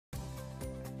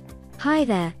Hi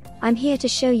there, I'm here to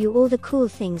show you all the cool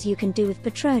things you can do with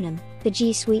Patronum, the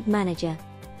G Suite Manager.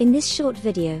 In this short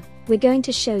video, we're going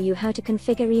to show you how to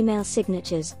configure email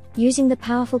signatures, using the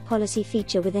powerful policy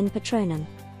feature within Patronum.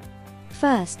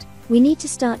 First, we need to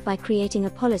start by creating a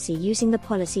policy using the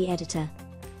policy editor.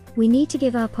 We need to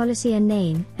give our policy a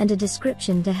name and a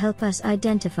description to help us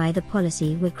identify the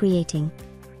policy we're creating.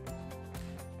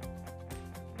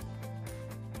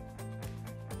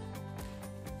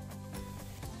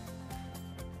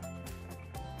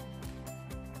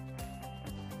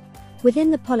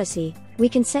 Within the policy, we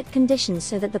can set conditions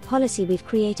so that the policy we've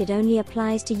created only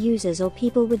applies to users or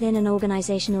people within an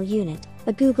organizational unit,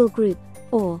 a Google group,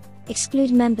 or exclude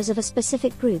members of a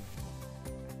specific group.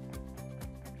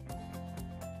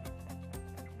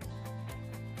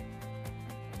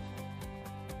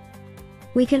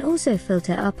 We can also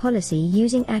filter our policy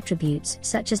using attributes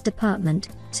such as department,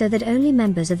 so that only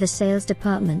members of the sales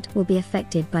department will be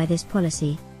affected by this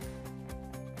policy.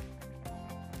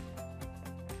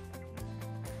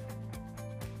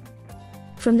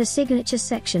 From the signature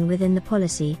section within the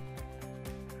policy,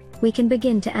 we can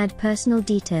begin to add personal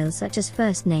details such as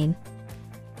first name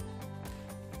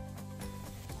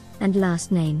and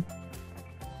last name,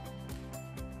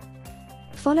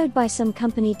 followed by some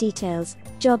company details,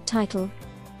 job title,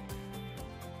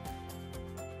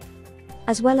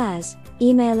 as well as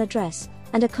email address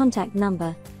and a contact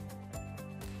number.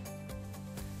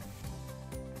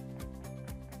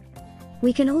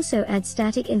 We can also add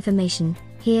static information.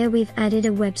 Here we've added a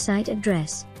website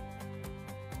address.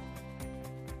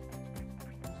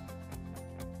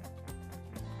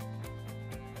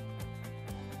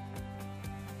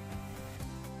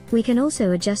 We can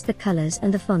also adjust the colors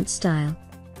and the font style.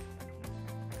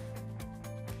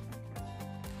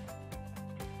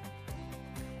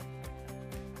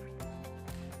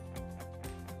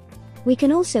 We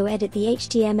can also edit the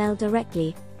HTML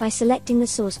directly by selecting the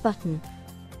source button.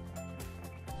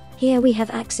 Here we have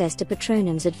access to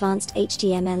Patronum's advanced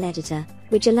HTML editor,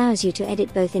 which allows you to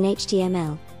edit both in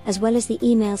HTML, as well as the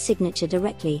email signature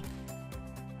directly.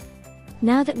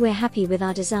 Now that we're happy with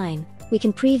our design, we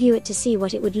can preview it to see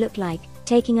what it would look like,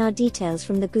 taking our details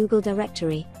from the Google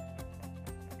directory.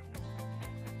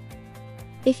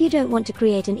 If you don't want to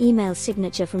create an email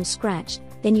signature from scratch,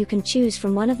 then you can choose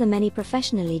from one of the many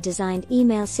professionally designed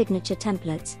email signature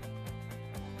templates.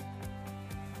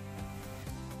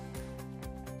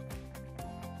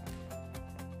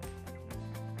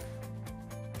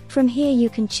 From here you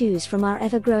can choose from our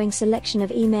ever-growing selection of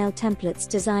email templates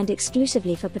designed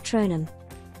exclusively for Patronum.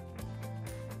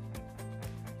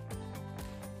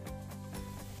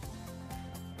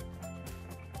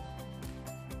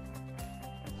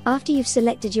 After you've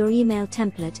selected your email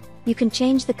template, you can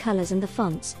change the colors and the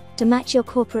fonts to match your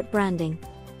corporate branding.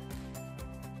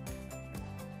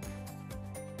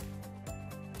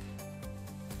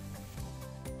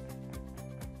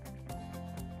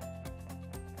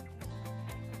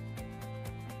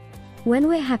 When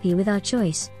we're happy with our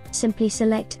choice, simply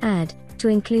select Add to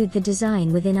include the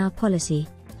design within our policy.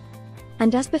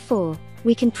 And as before,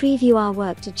 we can preview our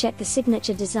work to check the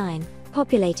signature design,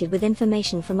 populated with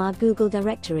information from our Google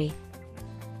directory.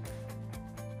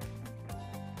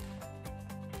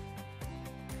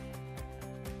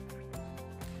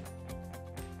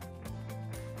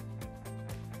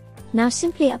 Now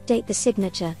simply update the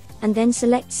signature, and then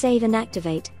select Save and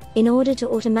Activate, in order to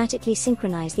automatically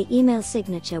synchronize the email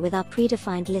signature with our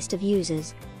predefined list of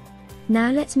users.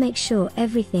 Now let's make sure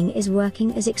everything is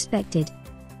working as expected.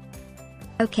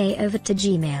 Okay, over to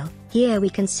Gmail. Here we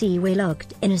can see we're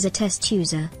logged in as a test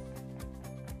user.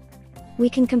 We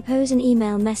can compose an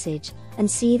email message, and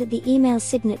see that the email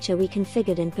signature we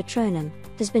configured in Patronum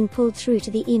has been pulled through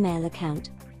to the email account.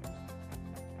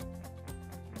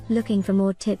 Looking for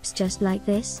more tips just like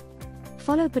this?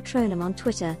 Follow Patronum on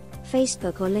Twitter,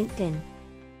 Facebook or LinkedIn.